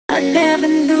never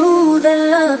knew that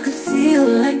love could feel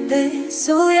like this.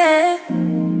 Oh yeah,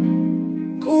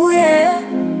 oh yeah.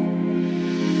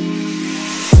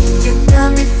 You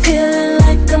got me feeling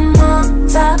like I'm on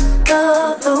top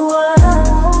of the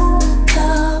world,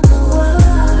 top of the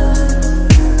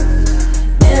world.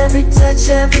 Every touch,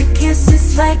 every kiss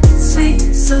is like sweet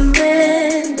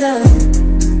surrender.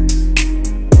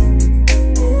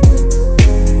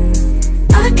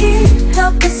 I can't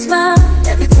help but smile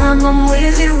every time I'm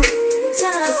with you.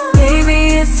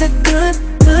 Baby, it's a good,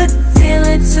 good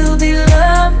feeling to be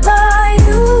loved by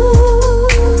you.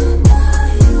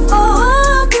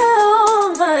 Oh,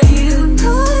 girl, by you.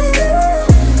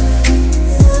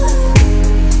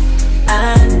 I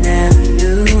never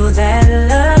knew that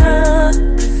love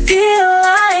could feel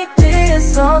like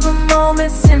this. All the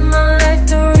moments in my life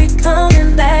to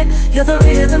coming back. You're the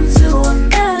rhythm to a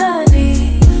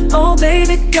melody. Oh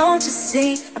baby, don't you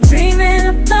see, I'm dreaming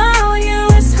about you.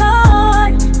 It's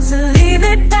hard to leave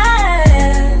it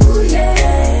back. Ooh,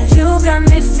 yeah. You got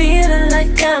me feeling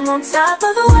like I'm on top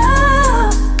of the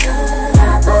world,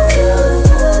 top of you.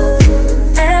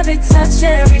 Every touch,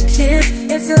 every kiss,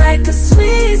 it's like a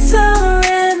sweet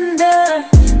surrender.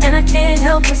 And I can't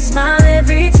help but smile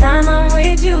every time I'm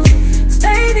with you. 'Cause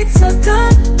baby, it's a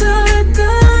good, good,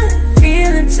 good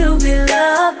feeling to be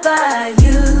loved by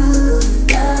you.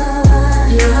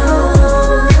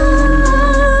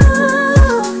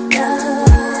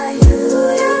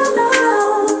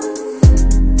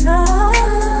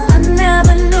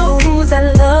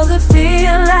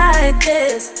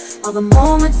 All the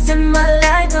moments in my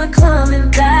life are coming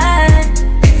back.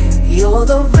 You're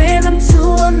the rhythm to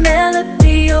a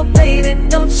melody. Oh baby,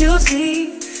 don't you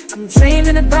see, I'm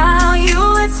dreaming about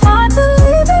you. It's hard to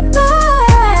leave it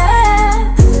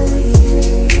back.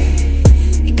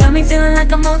 You got me feeling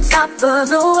like I'm on top of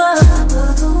the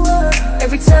world.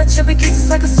 Every touch, every kiss is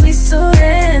like a sweet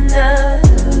surrender.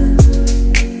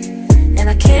 And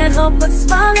I can't help but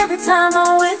smile every time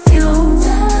I'm with you.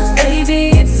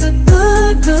 Baby, it's a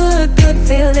good, good, good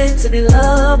feeling to be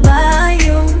loved by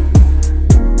you.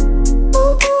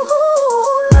 Ooh, ooh, ooh,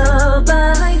 loved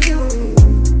by you.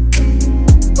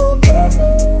 Ooh, ooh,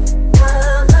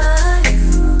 loved by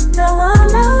you. Now I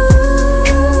love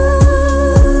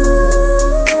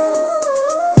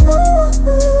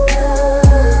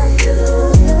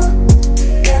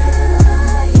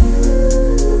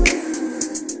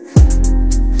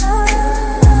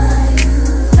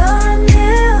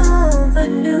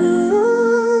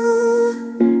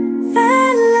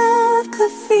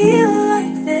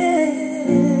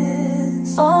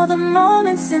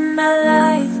in my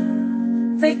life,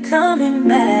 they coming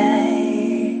back.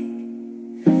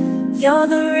 You're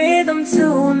the rhythm to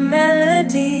a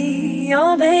melody.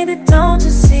 Oh baby, don't you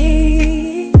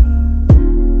see,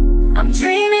 I'm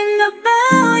dreaming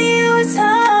about you. It's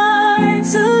hard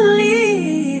to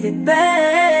leave it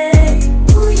back.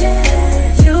 Ooh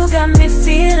yeah, you got me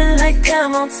feeling like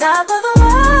I'm on top of the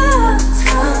world,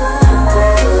 top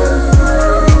of the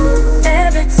world.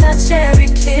 Every touch, every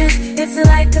kiss, it's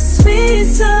like a sweet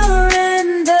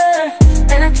surrender.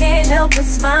 And I can't help but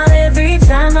smile every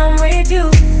time I'm with you.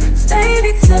 Baby,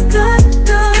 it's a good,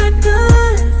 good,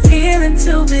 good feeling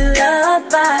to be loved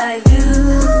by you.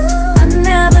 I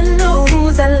never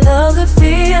knew that love could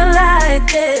feel like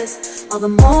this. All the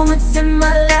moments in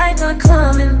my life are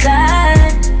coming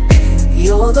back.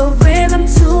 You're the rhythm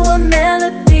to a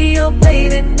melody. Oh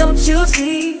baby, don't you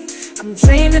see, I'm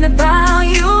dreaming about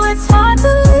you. It's hard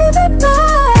to leave it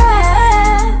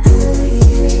back.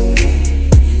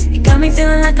 You got me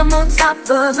feeling like I'm on top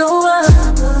of the world.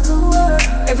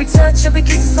 Every touch, every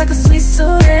kiss is like a sweet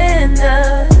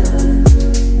surrender.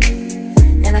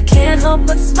 And I can't help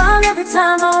but smile every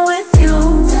time I'm with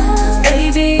you.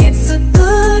 Baby, it's a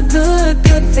good, good,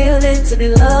 good feeling to be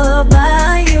loved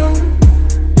by you.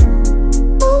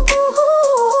 Ooh, ooh,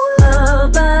 ooh,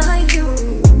 loved by you.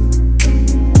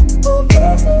 Ooh,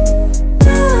 baby,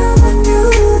 never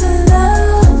knew that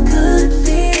love could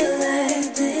feel like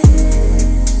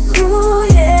this. Ooh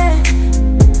yeah,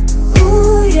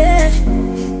 ooh yeah.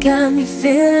 Got me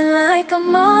feeling like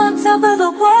I'm on top of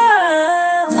the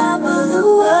world, top of the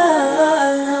world.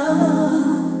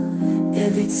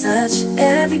 Every touch,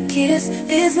 every kiss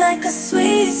is like a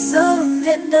sweet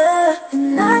surrender.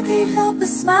 And I can't help but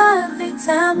smile every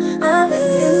time I'm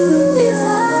with you.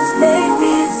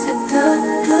 Baby, it's a good,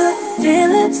 good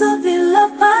feeling to be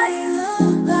loved by you.